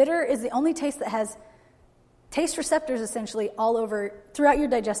 But bitter is the only taste that has taste receptors essentially all over, throughout your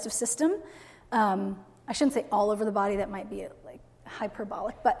digestive system. I shouldn't say all over the body, that might be like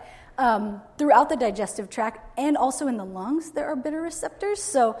hyperbolic, but throughout the digestive tract and also in the lungs, there are bitter receptors.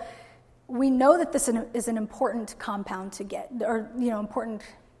 So we know that this is an important compound to get, or important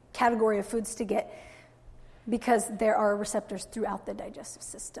category of foods to get, because there are receptors throughout the digestive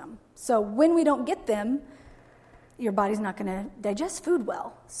system. So when we don't get them, your body's not going to digest food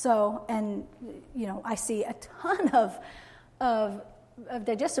well. So, and I see a ton of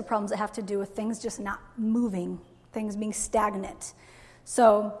digestive problems that have to do with things just not moving, things being stagnant.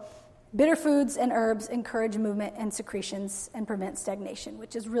 So bitter foods and herbs encourage movement and secretions and prevent stagnation,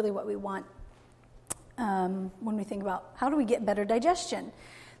 which is really what we want when we think about how do we get better digestion.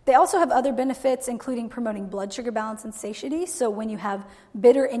 They also have other benefits, including promoting blood sugar balance and satiety. So when you have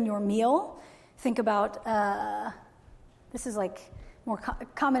bitter in your meal, think about, this is like more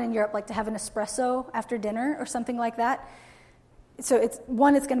common in Europe, like to have an espresso after dinner or something like that. So it's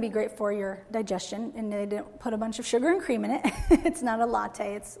going to be great for your digestion, and they didn't put a bunch of sugar and cream in it. It's not a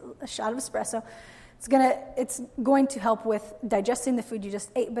latte, it's a shot of espresso. It's going to help with digesting the food you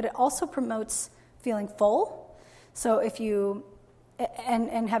just ate, but it also promotes feeling full. So if you,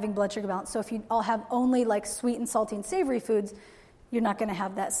 and having blood sugar balance. So if you all have only like sweet and salty and savory foods, you're not going to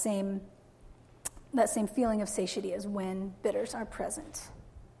have that same feeling of satiety as when bitters are present.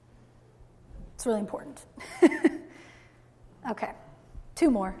 It's really important. Okay,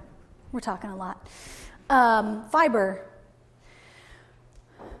 2 more. We're talking a lot. Fiber.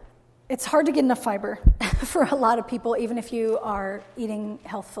 It's hard to get enough fiber for a lot of people, even if you are eating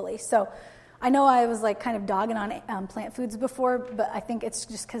healthfully. So I know I was like kind of dogging on plant foods before, but I think it's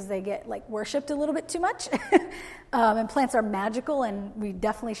just because they get like worshipped a little bit too much. And plants are magical, and we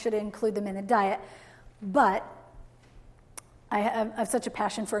definitely should include them in a diet. But I have such a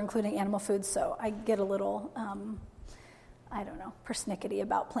passion for including animal foods, so I get a little, persnickety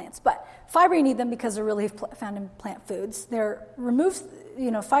about plants. But fiber, you need them because they're really found in plant foods. They're removed,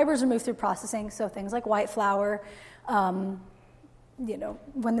 fibers removed through processing, so things like white flour, when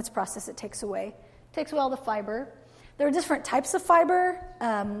it's processed, it takes away all the fiber. There are different types of fiber.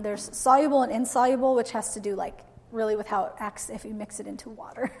 There's soluble and insoluble, which has to do like really with how it acts if you mix it into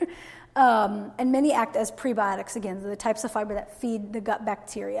water. And many act as prebiotics, again, the types of fiber that feed the gut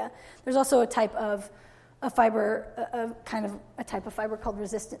bacteria. There's also a type of a type of fiber called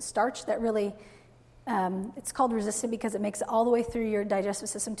resistant starch that really, it's called resistant because it makes it all the way through your digestive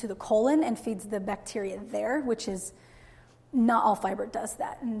system to the colon and feeds the bacteria there, which is not all fiber does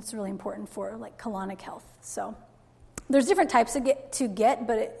that, and it's really important for like colonic health. So there's different types to get,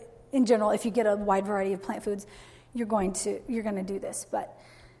 but in general, if you get a wide variety of plant foods, you're going to do this. But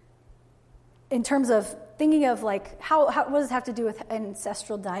in terms of thinking of like what does it have to do with an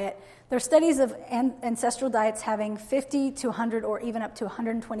ancestral diet, there are studies of ancestral diets having 50 to 100 or even up to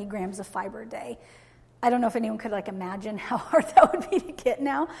 120 grams of fiber a day. I don't know if anyone could like imagine how hard that would be to get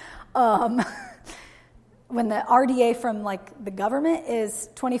now. When the RDA from like the government is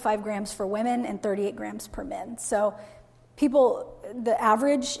 25 grams for women and 38 grams per men. So the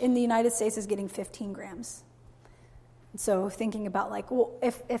average in the United States is getting 15 grams. So thinking about like, well,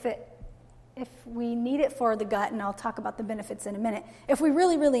 if we need it for the gut, and I'll talk about the benefits in a minute, if we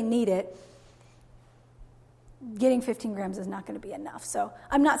really, really need it, getting 15 grams is not going to be enough. So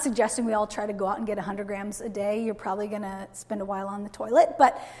I'm not suggesting we all try to go out and get 100 grams a day. You're probably going to spend a while on the toilet,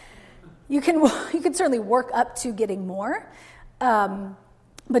 but you can certainly work up to getting more.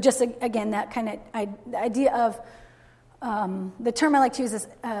 But just again, that kind of idea of the term I like to use is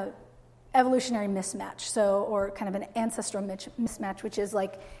evolutionary mismatch, or kind of an ancestral mismatch, which is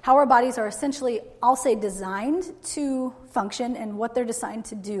like how our bodies are essentially, I'll say, designed to function and what they're designed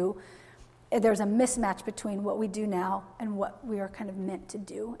to do. There's a mismatch between what we do now and what we are kind of meant to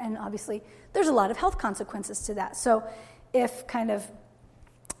do. And obviously, there's a lot of health consequences to that. So if kind of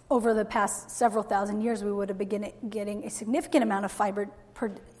over the past several thousand years, we would have been getting a significant amount of fiber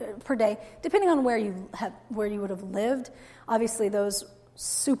per day, depending on where you would have lived. Obviously, those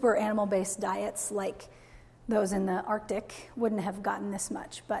super animal-based diets like those in the Arctic wouldn't have gotten this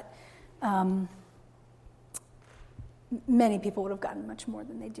much, but many people would have gotten much more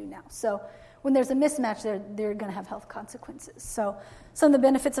than they do now. So when there's a mismatch, they're going to have health consequences. So some of the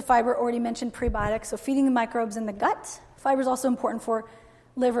benefits of fiber, already mentioned prebiotics, so feeding the microbes in the gut. Fiber is also important for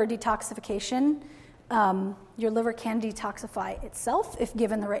liver detoxification. Your liver can detoxify itself if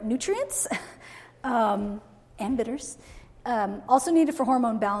given the right nutrients and bitters. Also needed for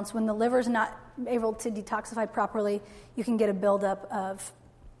hormone balance. When the liver is not able to detoxify properly, you can get a buildup of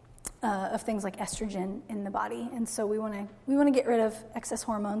things like estrogen in the body, and so we want to get rid of excess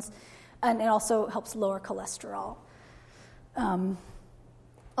hormones, and it also helps lower cholesterol.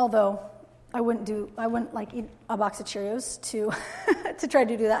 Although I wouldn't eat a box of Cheerios to to try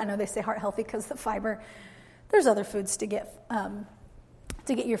to do that. I know they say heart healthy because the fiber. There's other foods to get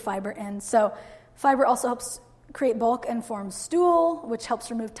your fiber in. So fiber also helps create bulk and form stool, which helps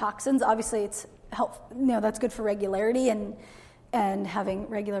remove toxins. Obviously, that's good for regularity and having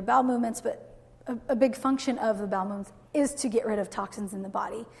regular bowel movements. But a big function of the bowel movements is to get rid of toxins in the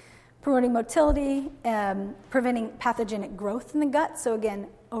body, promoting motility, preventing pathogenic growth in the gut. So again,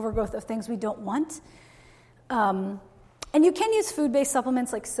 overgrowth of things we don't want. And you can use food-based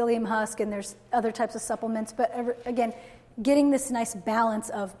supplements like psyllium husk, and there's other types of supplements. But again, getting this nice balance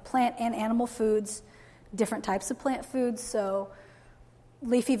of plant and animal foods, different types of plant foods, so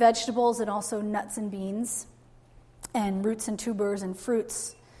leafy vegetables and also nuts and beans, and roots and tubers and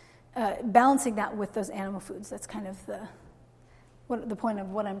fruits, balancing that with those animal foods. That's kind of the point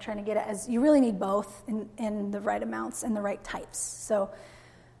of what I'm trying to get at, is you really need both in the right amounts and the right types. So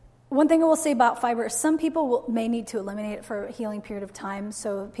one thing I will say about fiber is some people may need to eliminate it for a healing period of time.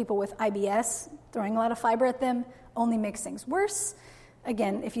 So people with IBS, throwing a lot of fiber at them only makes things worse.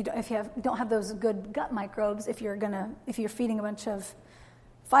 Again, if you don't have those good gut microbes, if you're feeding a bunch of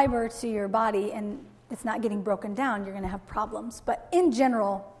fiber to your body and it's not getting broken down, you're going to have problems. But in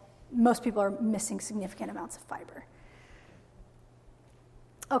general, most people are missing significant amounts of fiber.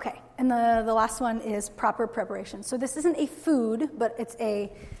 Okay, and the last one is proper preparation. So this isn't a food, but it's a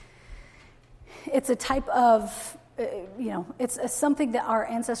type of, it's something that our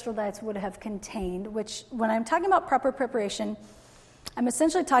ancestral diets would have contained, which when I'm talking about proper preparation, I'm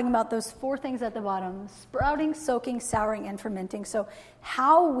essentially talking about those 4 things at the bottom: sprouting, soaking, souring, and fermenting. So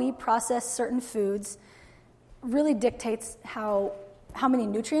how we process certain foods really dictates how many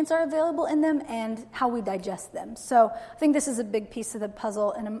nutrients are available in them and how we digest them. So I think this is a big piece of the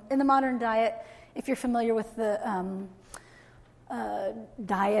puzzle. In the modern diet, if you're familiar with the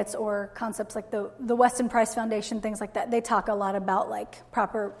diets or concepts like the Weston Price Foundation, things like that, they talk a lot about like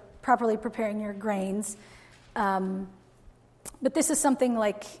properly preparing your grains. But this is something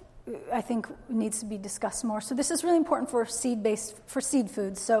like I think needs to be discussed more. So this is really important for seed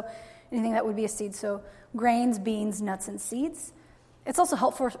foods. So anything that would be a seed. So grains, beans, nuts, and seeds. It's also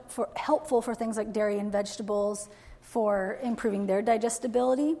helpful for things like dairy and vegetables for improving their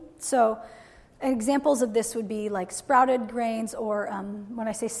digestibility. So examples of this would be like sprouted grains, or when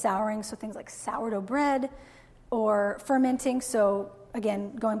I say souring, so things like sourdough bread, or fermenting. So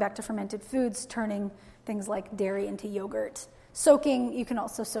again, going back to fermented foods, turning things like dairy into yogurt. Soaking, you can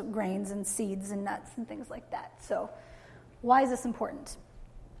also soak grains and seeds and nuts and things like that. So why is this important?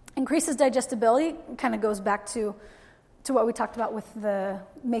 Increases digestibility. Kind of goes back to what we talked about with the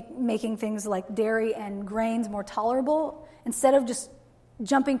making things like dairy and grains more tolerable. Instead of just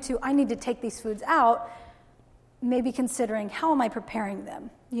jumping to, I need to take these foods out, maybe considering, how am I preparing them?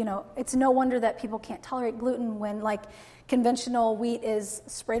 It's no wonder that people can't tolerate gluten when like conventional wheat is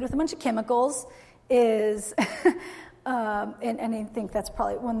sprayed with a bunch of chemicals, and I think that's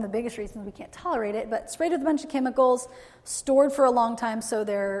probably one of the biggest reasons we can't tolerate it, but sprayed with a bunch of chemicals, stored for a long time so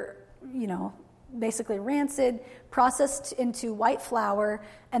they're, basically rancid, processed into white flour,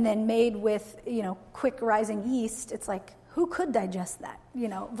 and then made with, quick rising yeast. It's like, who could digest that,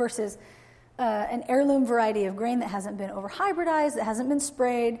 versus an heirloom variety of grain that hasn't been over-hybridized, that hasn't been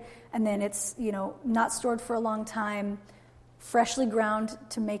sprayed, and then it's, not stored for a long time, freshly ground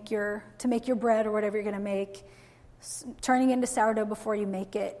to make your bread or whatever you're going to make, turning into sourdough before you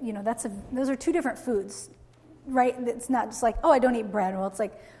make it. Those are 2 different foods, right? It's not just like, I don't eat bread. Well, it's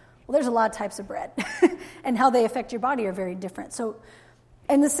like, there's a lot of types of bread, and how they affect your body are very different. So,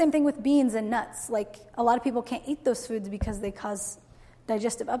 and the same thing with beans and nuts. Like, a lot of people can't eat those foods because they cause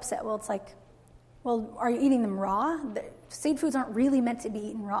digestive upset. Well, it's like, are you eating them raw? Seed foods aren't really meant to be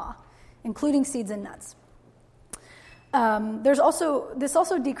eaten raw, including seeds and nuts. This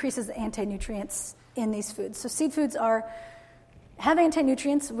also decreases the anti-nutrients in these foods. So seed foods have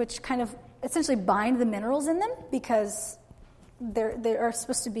anti-nutrients, which kind of essentially bind the minerals in them because they are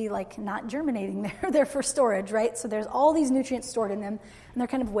supposed to be like not germinating. They're for storage, right? So there's all these nutrients stored in them, and they're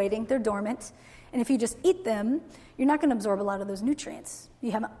kind of waiting. They're dormant. And if you just eat them, you're not going to absorb a lot of those nutrients.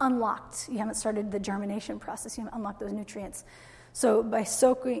 You haven't started the germination process. You haven't unlocked those nutrients. So by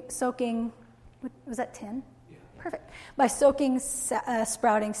soaking, was that 10? Yeah. Perfect. By soaking,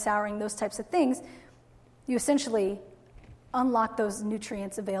 sprouting, souring, those types of things, you essentially unlock those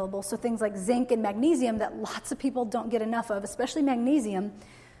nutrients available. So things like zinc and magnesium that lots of people don't get enough of, especially magnesium,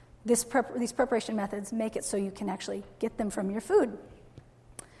 these preparation methods make it so you can actually get them from your food.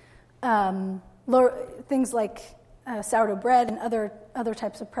 Things like sourdough bread and other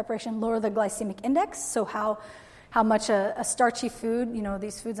types of preparation lower the glycemic index, so how much a starchy food,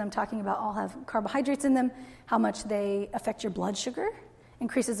 these foods I'm talking about all have carbohydrates in them, how much they affect your blood sugar,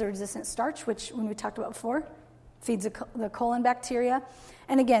 increases the resistant starch, which, when we talked about before, feeds the colon bacteria.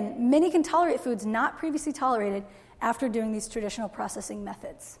 And again, many can tolerate foods not previously tolerated after doing these traditional processing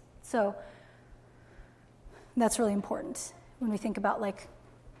methods. So that's really important when we think about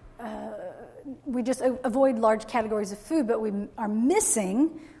we just avoid large categories of food, but we are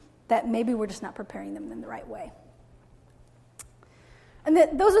missing that maybe we're just not preparing them in the right way. And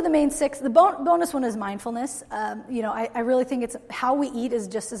those are the main 6. The bonus one is mindfulness. I really think it's how we eat is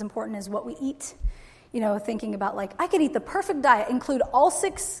just as important as what we eat. Thinking about I could eat the perfect diet, include all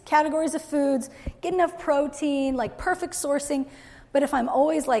 6 categories of foods, get enough protein, perfect sourcing. But if I'm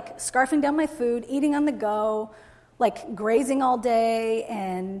always scarfing down my food, eating on the go, grazing all day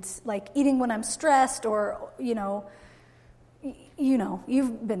and eating when I'm stressed or,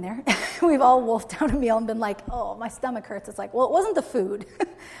 you've been there. We've all wolfed down a meal and been oh, my stomach hurts. It's well, it wasn't the food.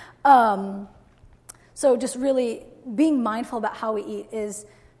 So just really being mindful about how we eat is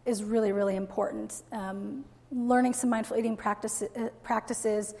really, really important. Learning some mindful eating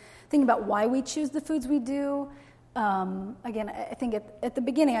practices, thinking about why we choose the foods we do. Again, I think at the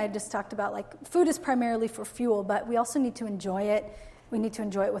beginning I just talked about food is primarily for fuel, but we also need to enjoy it. We need to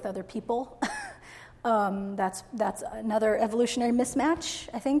enjoy it with other people. That's another evolutionary mismatch,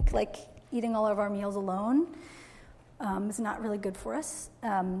 I think. Eating all of our meals alone is not really good for us.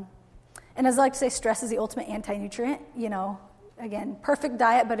 And as I like to say, stress is the ultimate anti-nutrient. Again, perfect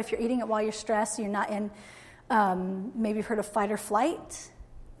diet, but if you're eating it while you're stressed, you're not in, maybe you've heard of fight or flight.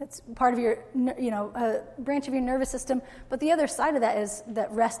 That's part of your, branch of your nervous system. But the other side of that is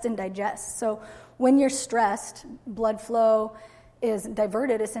that rest and digest. So when you're stressed, blood flow is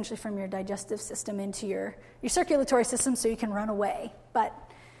diverted essentially from your digestive system into your circulatory system so you can run away. But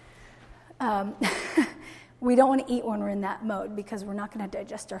we don't want to eat when we're in that mode because we're not going to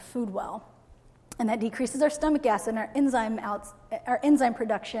digest our food well. And that decreases our stomach acid and our enzyme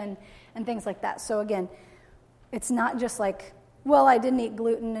production and things like that. So again, it's not just well, I didn't eat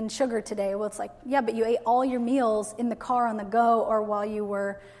gluten and sugar today. Well, it's yeah, but you ate all your meals in the car on the go or while you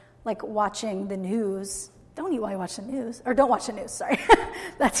were watching the news. Don't eat while you watch the news, or don't watch the news. Sorry,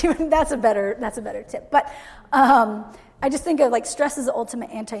 that's a better tip. But I just think of stress is the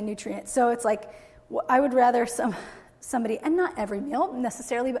ultimate anti-nutrient. So it's I would rather somebody, and not every meal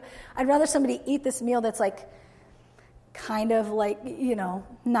necessarily, but I'd rather somebody eat this meal that's kind of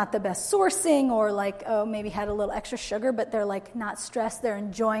not the best sourcing or maybe had a little extra sugar, but they're not stressed, they're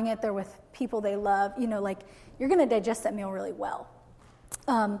enjoying it, they're with people they love, you're going to digest that meal really well.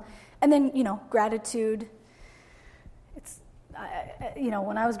 And then, gratitude. It's,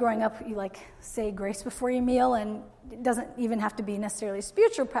 when I was growing up, you say grace before your meal, and it doesn't even have to be necessarily a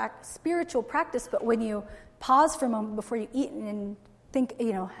spiritual practice, but when you pause for a moment before you eat and think,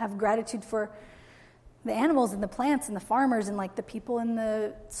 have gratitude for the animals and the plants and the farmers and the people in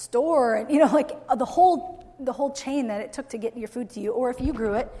the store and the whole chain that it took to get your food to you, or if you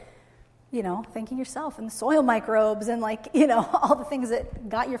grew it, thanking yourself and the soil microbes and all the things that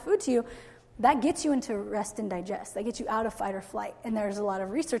got your food to you, that gets you into rest and digest. That gets you out of fight or flight, and there's a lot of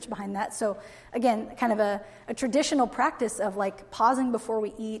research behind that. So again, kind of a traditional practice of pausing before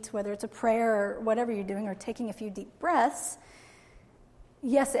we eat, whether it's a prayer or whatever you're doing, or taking a few deep breaths.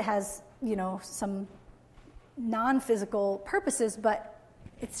 Yes, it has some non-physical purposes, but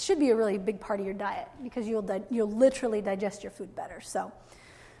it should be a really big part of your diet because you'll literally digest your food better. So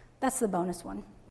that's the bonus one.